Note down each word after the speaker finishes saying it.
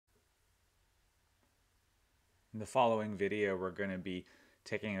In the following video, we're going to be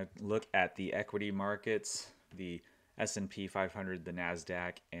taking a look at the equity markets, the S&P 500, the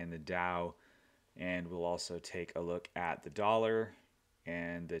Nasdaq, and the Dow. And we'll also take a look at the dollar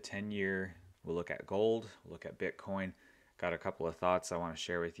and the 10-year. We'll look at gold, we'll look at Bitcoin. Got a couple of thoughts I want to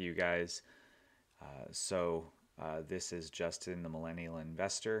share with you guys. This is Justin, the Millennial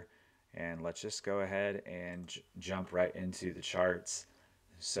Investor. And let's just go ahead and jump right into the charts.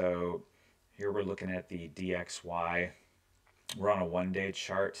 So here we're looking at the DXY. We're on a one-day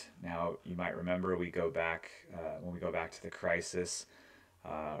chart. Now you might remember we go back when we go back to the crisis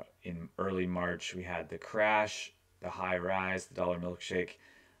in early March. We had the crash, the high rise, the dollar milkshake,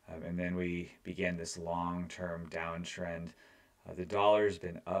 and then we began this long-term downtrend. The dollar's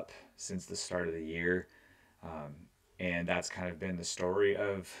been up since the start of the year, and that's kind of been the story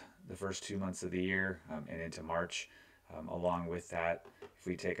of the first 2 months of the year and into March. Along with that, if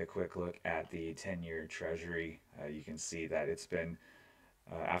we take a quick look at the 10-year Treasury, you can see that it's been,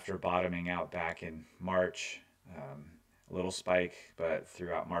 after bottoming out back in March, a little spike, but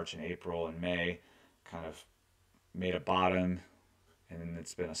throughout March and April and May, kind of made a bottom, and then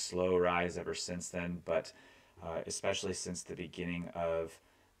it's been a slow rise ever since then. But especially since the beginning of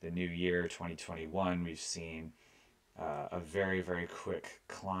the new year, 2021, we've seen a very, very quick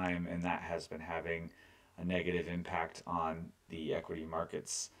climb, and that has been having a negative impact on the equity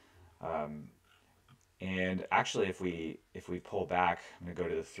markets. And actually, if we pull back, I'm going to go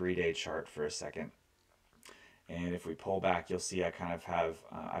to the 3-day chart for a second. And if we pull back, you'll see I kind of have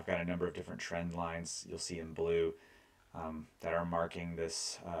I've got a number of different trend lines. You'll see in blue that are marking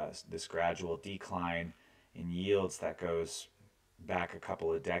this gradual decline in yields that goes back a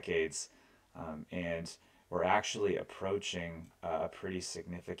couple of decades, and we're actually approaching a pretty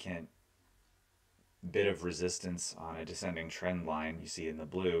significant bit of resistance on a descending trend line you see in the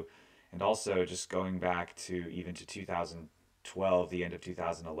blue. And also just going back to even to 2012, the end of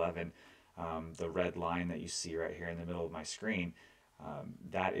 2011, the red line that you see right here in the middle of my screen,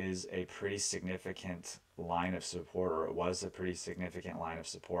 that is a pretty significant line of support, or it was a pretty significant line of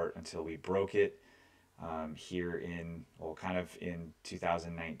support until we broke it here in, well, kind of in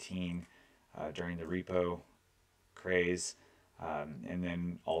 2019 during the repo craze, and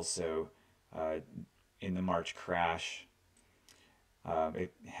then also in the March crash.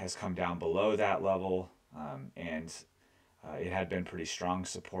 It has come down below that level, and it had been pretty strong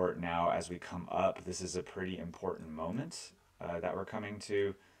support. Now as we come up, this is a pretty important moment that we're coming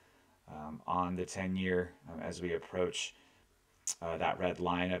to on the 10-year as we approach that red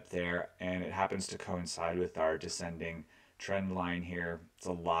line up there, and it happens to coincide with our descending trend line here. It's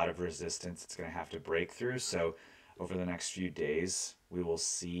a lot of resistance it's going to have to break through. So over the next few days, we will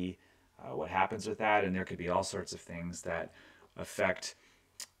see what happens with that, and there could be all sorts of things that affect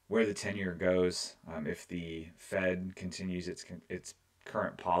where the 10-year goes. If the Fed continues its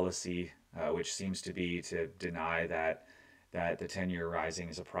current policy, which seems to be to deny that the 10-year rising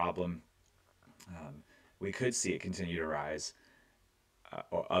is a problem, we could see it continue to rise.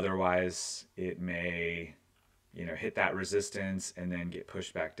 Or otherwise, it may, hit that resistance and then get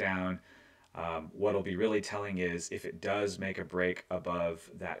pushed back down. What'll be really telling is if it does make a break above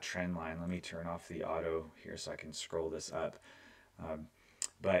that trend line. Let me turn off the auto here so I can scroll this up.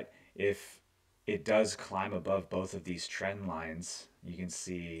 But if it does climb above both of these trend lines, you can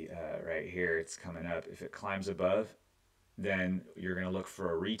see right here it's coming up. If it climbs above, then you're going to look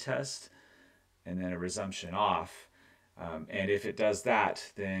for a retest and then a resumption off. And if it does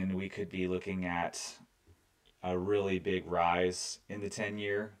that, then we could be looking at a really big rise in the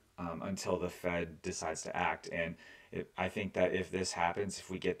 10-year until the Fed decides to act. And I think that if this happens, if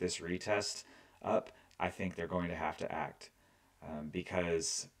we get this retest up, I think they're going to have to act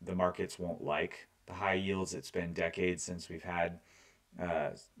because the markets won't like the high yields. It's been decades since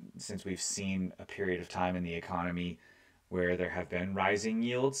we've seen a period of time in the economy where there have been rising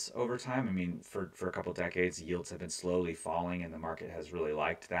yields over time. I mean, for a couple decades, yields have been slowly falling, and the market has really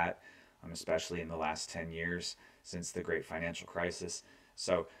liked that, especially in the last 10 years since the great financial crisis.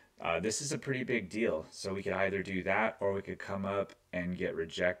 So this is a pretty big deal. So we could either do that, or we could come up and get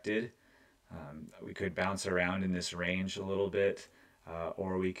rejected. We could bounce around in this range a little bit,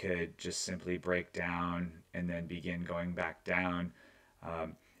 or we could just simply break down and then begin going back down.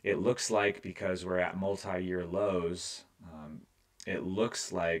 It looks like, because we're at multi-year lows, it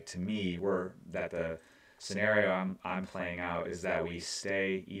looks like to me that the scenario I'm playing out is that we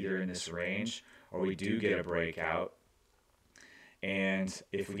stay either in this range or we do get a breakout. And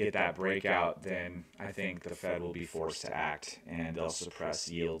if we get that breakout, then I think the Fed will be forced to act and they'll suppress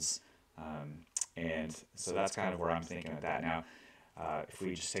yields. And so that's kind of where I'm thinking of that. Now, if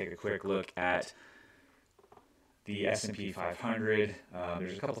we just take a quick look at The S&P 500,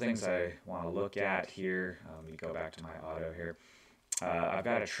 there's a couple things I want to look at here. Let me go back to my auto here. I've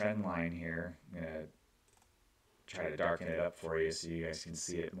got a trend line here. I'm going to try to darken it up for you so you guys can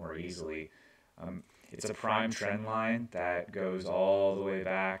see it more easily. It's a prime trend line that goes all the way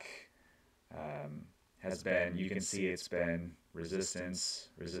back. You can see it's been resistance,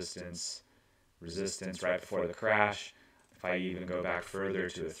 resistance, resistance right before the crash. If I even go back further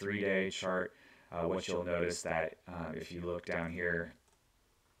to a 3-day chart, what you'll notice that if you look down here,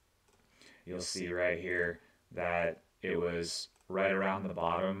 you'll see right here that it was right around the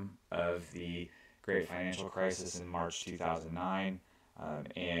bottom of the great financial crisis in March 2009.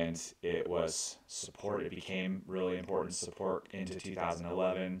 And it was support. It became really important support into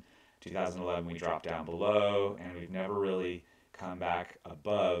 2011. 2011 we dropped down below, and we've never really come back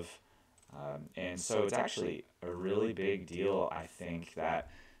above. And so it's actually a really big deal, I think, that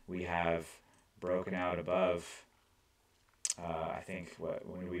we have broken out above. I think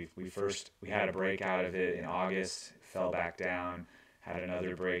when we had a breakout of it in August, fell back down, had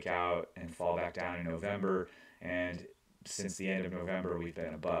another breakout and fall back down in November, and since the end of November we've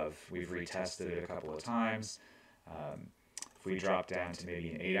been above. We've retested it a couple of times. If we drop down to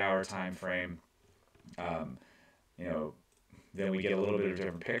maybe an 8-hour time frame, then we get a little bit of a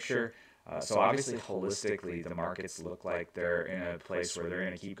different picture. So obviously, holistically, the markets look like they're in a place where they're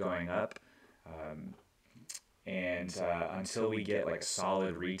going to keep going up. And until we get like a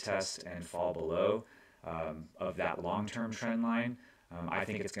solid retest and fall below of that long-term trend line, I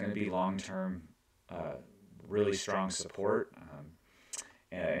think it's going to be long-term really strong support.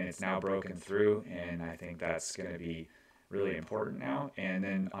 And it's now broken through, and I think that's going to be really important now. And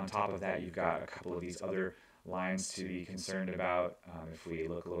then on top of that, you've got a couple of these other lines to be concerned about. If we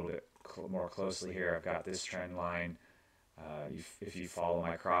look a little bit more closely here, I've got this trend line. If you follow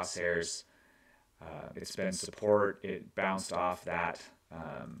my crosshairs, it's been support. It bounced off that.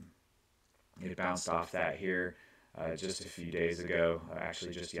 Here just a few days ago,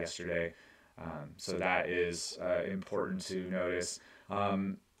 actually just yesterday. So that is important to notice.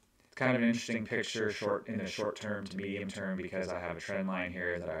 Kind of an interesting picture in the short term to medium term, because I have a trend line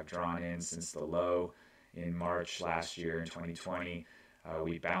here that I've drawn in since the low in March last year in 2020.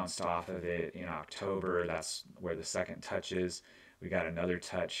 We bounced off of it in October. That's where the second touch is. We got another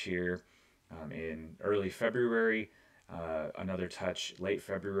touch here in early February, another touch late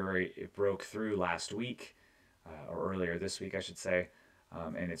February. It broke through last week, or earlier this week, I should say,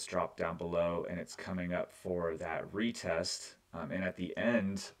 and it's dropped down below, and it's coming up for that retest. And at the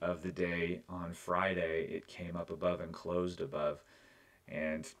end of the day on Friday, it came up above and closed above.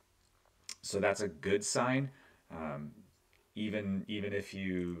 And so that's a good sign. Even if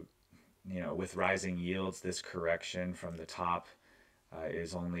with rising yields, this correction from the top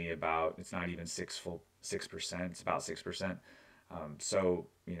is only about, it's not even 6%, it's about 6%. So,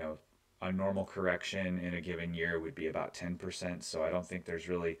 a normal correction in a given year would be about 10%. So I don't think there's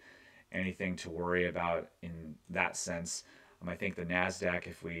really anything to worry about in that sense. I think the Nasdaq,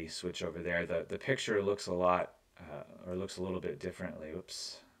 if we switch over there, the picture looks a little bit differently.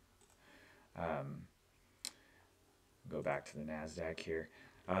 Oops. Go back to the Nasdaq here.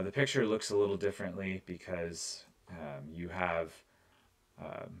 The picture looks a little differently because you've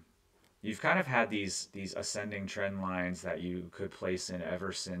kind of had these ascending trend lines that you could place in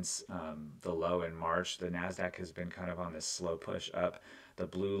ever since the low in March. The Nasdaq has been kind of on this slow push up. The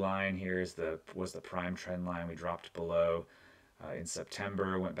blue line here was the prime trend line. We dropped below in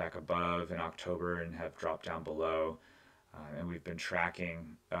September, went back above in October, and have dropped down below. And we've been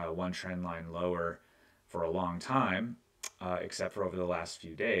tracking one trend line lower for a long time, except for over the last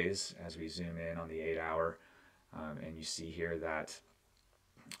few days as we zoom in on the 8-hour. And you see here that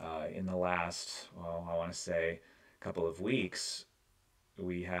in the last, I want to say couple of weeks,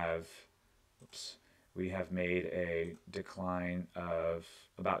 we have made a decline of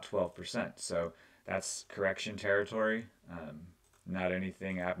about 12%. So that's correction territory, not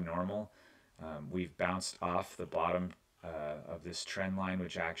anything abnormal. We've bounced off the bottom of this trend line,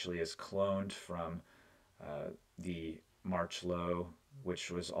 which actually is cloned from the March low,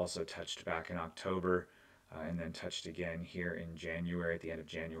 which was also touched back in October, and then touched again here in January, at the end of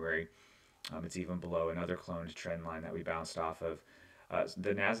January. It's even below another cloned trend line that we bounced off of.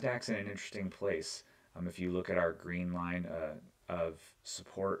 The Nasdaq's in an interesting place. If you look at our green line of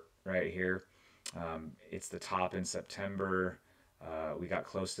support right here, it's the top in September. We got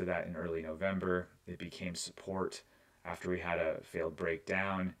close to that in early November. It became support after we had a failed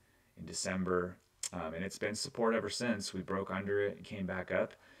breakdown in December. And it's been support ever since. We broke under it and came back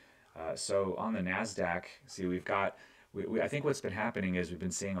up. So on the Nasdaq, see, I think what's been happening is we've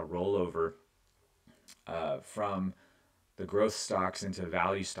been seeing a rollover from the growth stocks into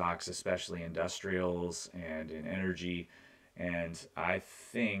value stocks, especially industrials and in energy. And I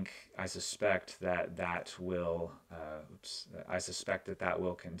suspect that that will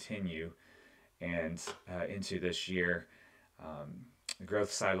continue and into this year. The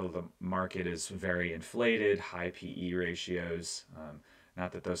growth side of the market is very inflated, high PE ratios.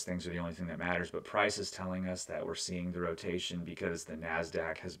 Not that those things are the only thing that matters, but price is telling us that we're seeing the rotation because the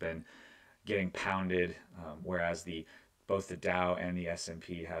Nasdaq has been getting pounded, whereas both the Dow and the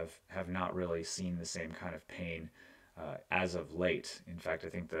S&P have not really seen the same kind of pain as of late. In fact, I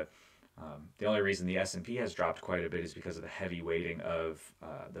think the only reason the S&P has dropped quite a bit is because of the heavy weighting of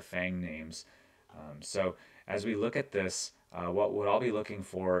the FANG names. So as we look at this, what I'll be looking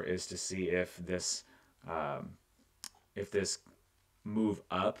for is to see um, if this move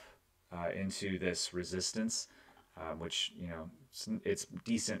up into this resistance, which it's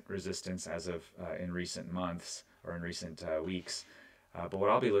decent resistance as of in recent months or in recent weeks. But what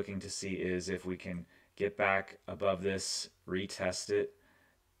I'll be looking to see is if we can get back above this, retest it,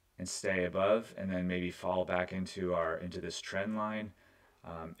 and stay above, and then maybe fall back into this trend line.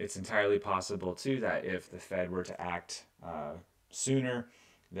 It's entirely possible too that if the Fed were to act sooner,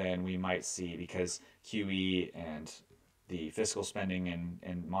 then we might see, because QE and the fiscal spending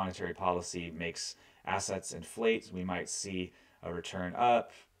and monetary policy makes assets inflate, we might see a return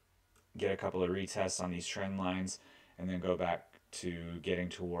up, get a couple of retests on these trend lines, and then go back to getting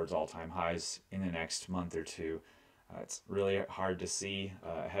towards all-time highs in the next month or two. It's really hard to see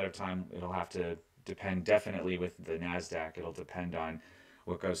ahead of time. It'll have to depend definitely with the Nasdaq. It'll depend on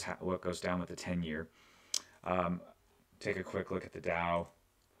what goes down with the 10-year. Take a quick look at the Dow,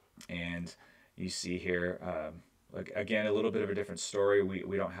 and you see here again a little bit of a different story.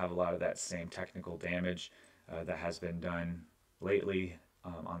 We don't have a lot of that same technical damage that has been done lately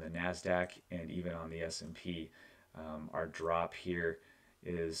on the Nasdaq and even on the S&P. Our drop here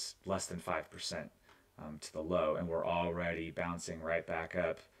is less than 5% to the low, and we're already bouncing right back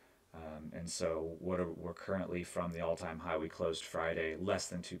up. And so we're currently from the all-time high. We closed Friday less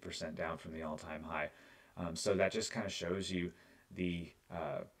than 2% down from the all-time high. So that just kind of shows you the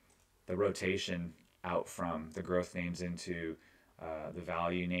rotation out from the growth names into the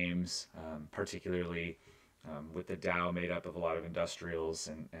value names, particularly with the Dow made up of a lot of industrials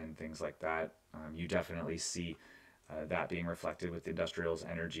and things like that. You definitely see that being reflected with industrials,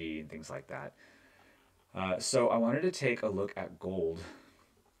 energy, and things like that. So I wanted to take a look at gold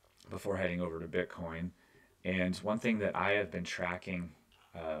before heading over to Bitcoin. And one thing that I have been tracking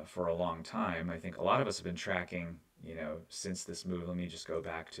for a long time, I think a lot of us have been tracking, since this move. Let me just go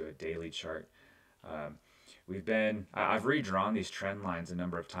back to a daily chart. I've redrawn these trend lines a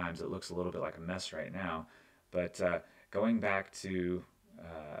number of times. It looks a little bit like a mess right now. But going back to,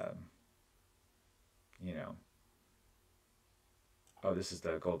 oh, this is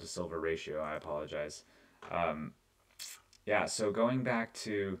the gold to silver ratio. I apologize. So going back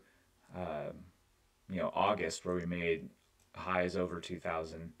to, August, where we made highs over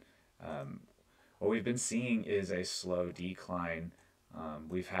 2,000, what we've been seeing is a slow decline.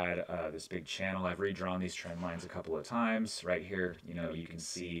 We've had this big channel. I've redrawn these trend lines a couple of times. Right here, you can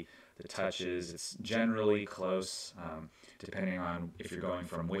see the touches. It's generally close, depending on if you're going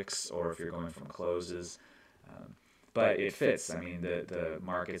from wicks or if you're going from closes. But it fits. I mean, the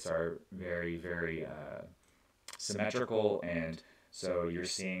markets are very, very symmetrical, and so you're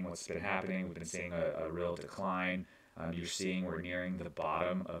seeing what's been happening. We've been seeing a real decline. You're seeing we're nearing the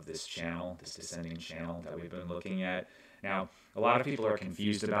bottom of this channel, this descending channel that we've been looking at. Now, a lot of people are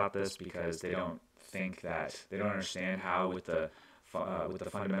confused about this because they don't understand how with the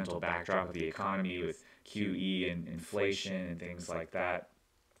fundamental backdrop of the economy, with QE and inflation and things like that,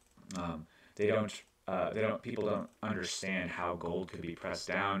 people don't understand how gold could be pressed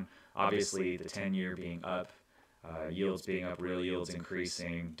down. Obviously, the 10-year being up, yields being up, real yields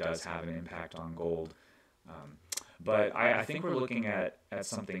increasing does have an impact on gold. But I think we're looking at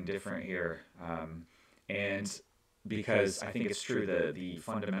something different here. And because I think it's true, the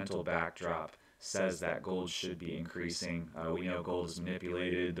fundamental backdrop says that gold should be increasing. We know gold is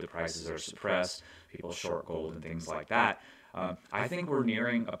manipulated, the prices are suppressed, people short gold and things like that. I think we're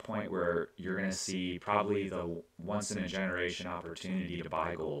nearing a point where you're going to see probably the once-in-a-generation opportunity to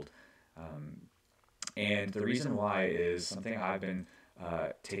buy gold. And the reason why is something I've been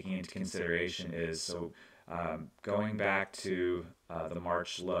taking into consideration is, going back to the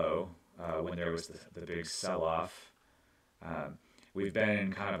March low, when there was the big sell-off, we've been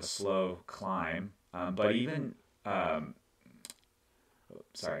in kind of a slow climb, but even in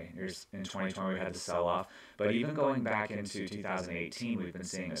 2020 we had the sell-off, but even going back into 2018, we've been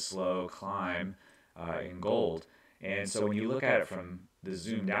seeing a slow climb, in gold. And so when you look at it from the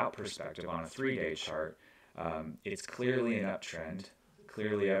zoomed out perspective on a 3-day chart, it's clearly an uptrend.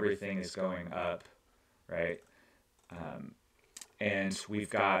 Clearly everything is going up, right? And we've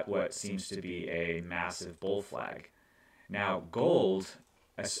got what seems to be a massive bull flag. Now, gold,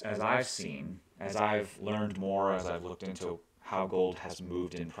 as I've seen, as I've learned more, as I've looked into how gold has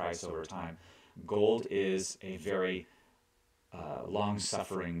moved in price over time, gold is a very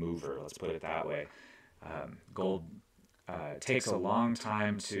long-suffering mover, let's put it that way. Gold takes a long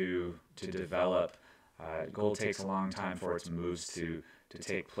time to develop. Gold takes a long time for its moves to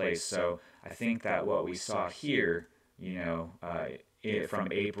take place. So I think that what we saw here, from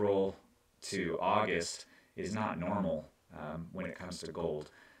April to August is not normal when it comes to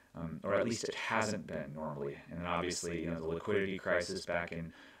gold, or at least it hasn't been normally. And then obviously, the liquidity crisis back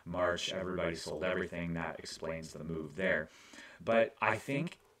in March, everybody sold everything. That explains the move there. But I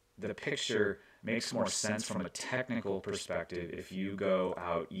think the picture makes more sense from a technical perspective if you go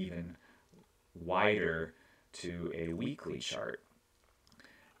out even wider to a weekly chart.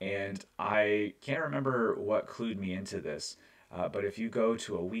 And I can't remember what clued me into this, but if you go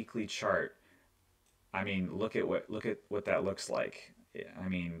to a weekly chart, I mean, look at what that looks like. I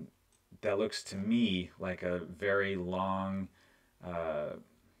mean, that looks to me like a very long-term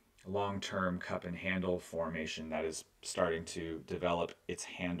cup and handle formation that is starting to develop its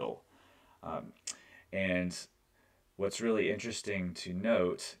handle. And what's really interesting to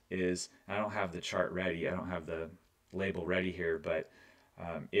note is, I don't have the chart ready, I don't have the label ready here, but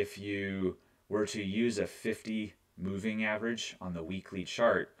if you were to use a 50 moving average on the weekly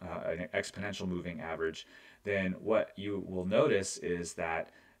chart, an exponential moving average, then what you will notice is that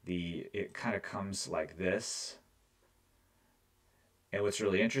it kind of comes like this. And what's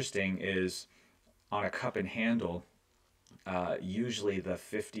really interesting is on a cup and handle, usually the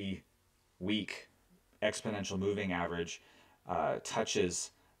 50-week exponential moving average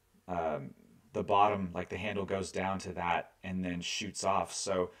touches the bottom, like the handle goes down to that and then shoots off.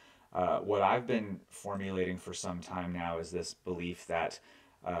 So what I've been formulating for some time now is this belief that,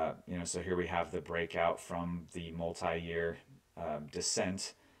 so here we have the breakout from the multi-year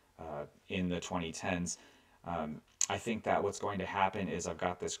descent in the 2010s. I think that what's going to happen is, I've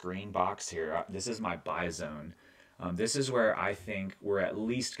got this green box here. This is my buy zone. This is where I think we're at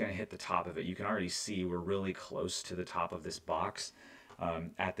least going to hit the top of it. You can already see we're really close to the top of this box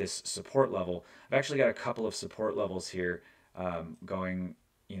at this support level. I've actually got a couple of support levels here going,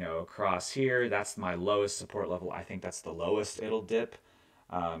 across here. That's my lowest support level. I think that's the lowest it'll dip.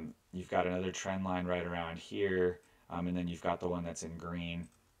 You've got another trend line right around here, and then you've got the one that's in green.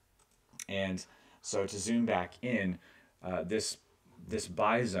 And so to zoom back in, this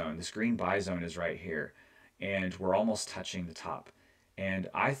buy zone, this green buy zone is right here, and we're almost touching the top. And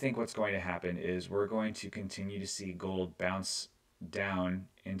I think what's going to happen is we're going to continue to see gold bounce down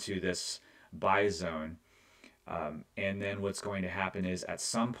into this buy zone. And then what's going to happen is, at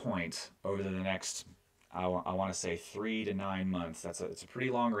some point over the next, I want to say 3 to 9 months, it's a pretty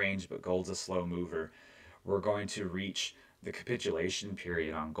long range, but gold's a slow mover, we're going to reach the capitulation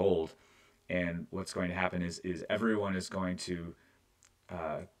period on gold. And what's going to happen is everyone is going to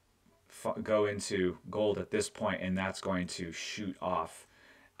go into gold at this point, and that's going to shoot off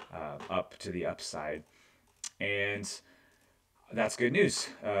up to the upside. And that's good news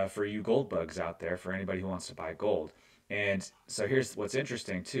for you gold bugs out there, for anybody who wants to buy gold. And so here's what's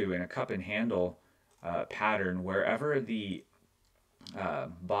interesting too: in a cup and handle pattern, wherever the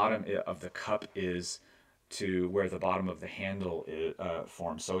bottom of the cup is to where the bottom of the handle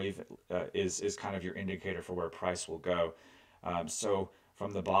forms, so even is kind of your indicator for where price will go. So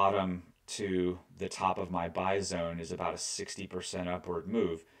from the bottom to the top of my buy zone is about a 60% upward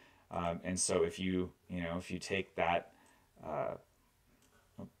move. And so if you take that,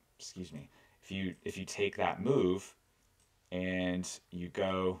 if you take that move and you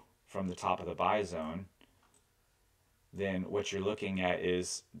go from the top of the buy zone, then what you're looking at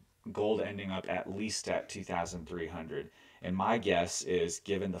is gold ending up at least at 2,300. And my guess is,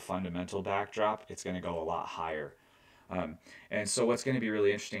 given the fundamental backdrop, it's going to go a lot higher. And so what's going to be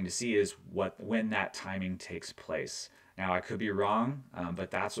really interesting to see is when that timing takes place. Now, I could be wrong, but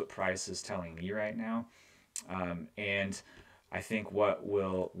that's what price is telling me right now. And I think what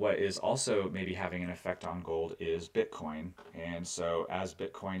is also maybe having an effect on gold is Bitcoin. And so as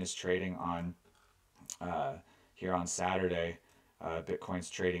Bitcoin is trading on here on Saturday, Bitcoin's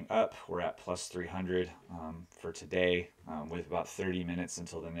trading up. We're at plus 300 for today, with about 30 minutes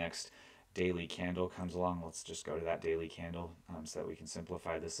until the next daily candle comes along. Let's just go to that daily candle so that we can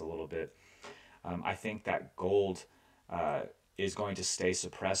simplify this a little bit. I think that gold is going to stay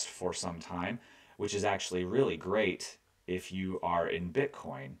suppressed for some time, which is actually really great if you are in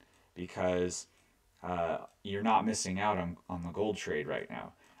Bitcoin, because you're not missing out on the gold trade right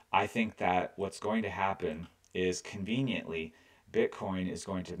now. I think that what's going to happen is, conveniently, Bitcoin is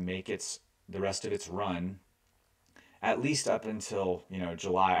going to make the rest of its run at least up until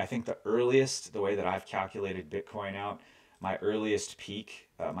July. I think the earliest, the way that I've calculated Bitcoin out, my earliest peak,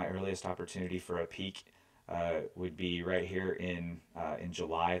 my earliest opportunity for a peak would be right here in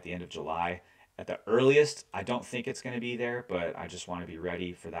July, at the end of July. At the earliest, I don't think it's going to be there, but I just want to be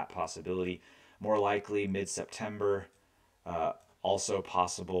ready for that possibility. More likely mid-September. Uh, Also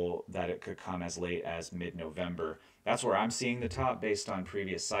possible that it could come as late as mid-November. That's where I'm seeing the top based on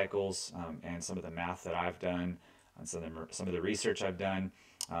previous cycles, and some of the math that I've done, and some of the research I've done.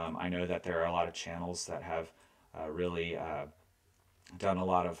 I know that there are a lot of channels that have really done a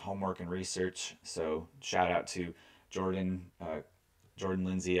lot of homework and research. So shout out to Jordan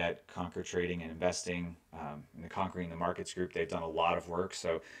Lindsay at Conquer Trading and Investing, in the Conquering the Markets group. They've done a lot of work.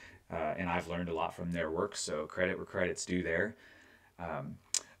 So and I've learned a lot from their work. So credit where credit's due there.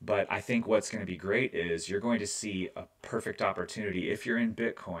 But I think what's going to be great is you're going to see a perfect opportunity, if you're in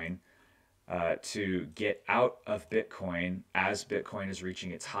Bitcoin, to get out of Bitcoin as Bitcoin is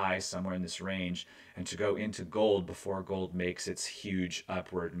reaching its high somewhere in this range, and to go into gold before gold makes its huge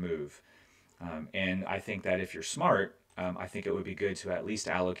upward move. And I think that if you're smart, I think it would be good to at least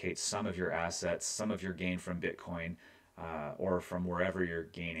allocate some of your assets, some of your gain from Bitcoin, or from wherever you're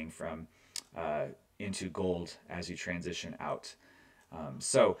gaining from, into gold as you transition out.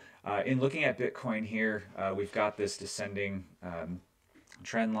 In looking at Bitcoin here, we've got this descending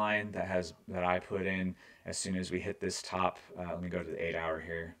trend line that I put in as soon as we hit this top. Let me go to the 8-hour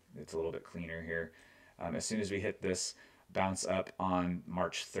here. It's a little bit cleaner here. As soon as we hit this bounce up on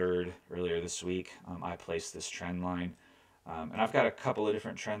March 3rd earlier this week, I placed this trend line. And I've got a couple of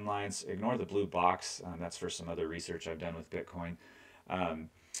different trend lines. Ignore the blue box. That's for some other research I've done with Bitcoin.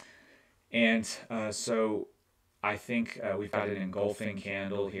 So I think we've got an engulfing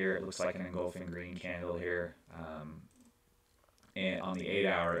candle here. It looks like an engulfing green candle here, and on the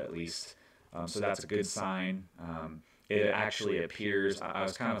 8-hour at least. So that's a good sign. It actually appears, I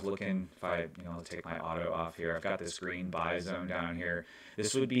was kind of looking, if I take my auto off here, I've got this green buy zone down here.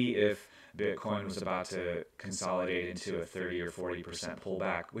 This would be if Bitcoin was about to consolidate into a 30 or 40%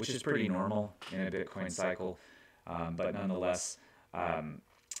 pullback, which is pretty normal in a Bitcoin cycle. But nonetheless,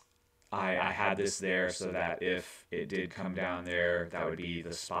 I had this there so that if it did come down there, that would be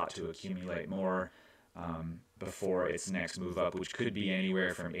the spot to accumulate more before its next move up, which could be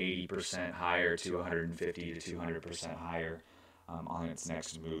anywhere from 80% higher to 150 to 200% higher on its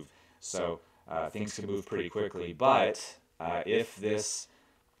next move. So things can move pretty quickly. But if this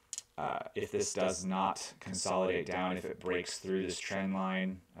does not consolidate down, if it breaks through this trend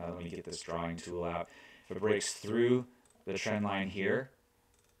line, let me get this drawing tool out. If it breaks through the trend line here,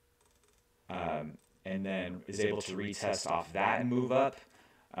 and then is able to retest off that and move up,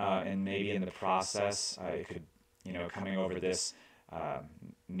 and maybe in the process, it could, coming over this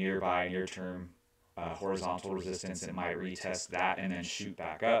near-term horizontal resistance, it might retest that and then shoot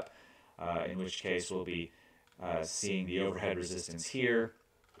back up, in which case we'll be seeing the overhead resistance here.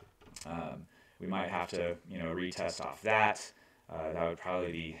 We might have to, retest off that. That would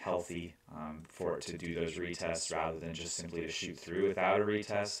probably be healthy for it to do those retests rather than just simply to shoot through without a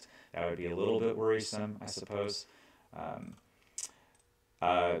retest. That would be a little bit worrisome, I suppose.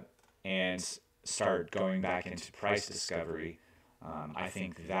 And start going back into price discovery. I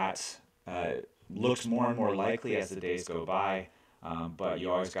think that looks more and more likely as the days go by, but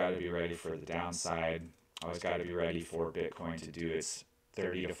you always got to be ready for the downside. Always got to be ready for Bitcoin to do its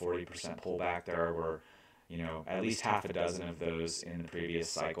 30 to 40% pullback. There were, at least half a dozen of those in the previous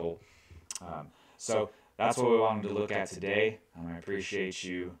cycle. So that's what we wanted to look at today. I appreciate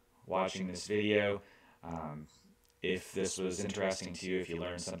you watching this video. If this was interesting to you, if you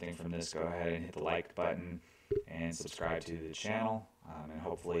learned something from this, go ahead and hit the like button and subscribe to the channel. And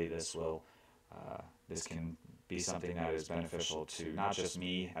hopefully this can be something that is beneficial to not just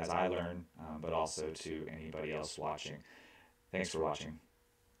me as I learn, but also to anybody else watching. Thanks for watching.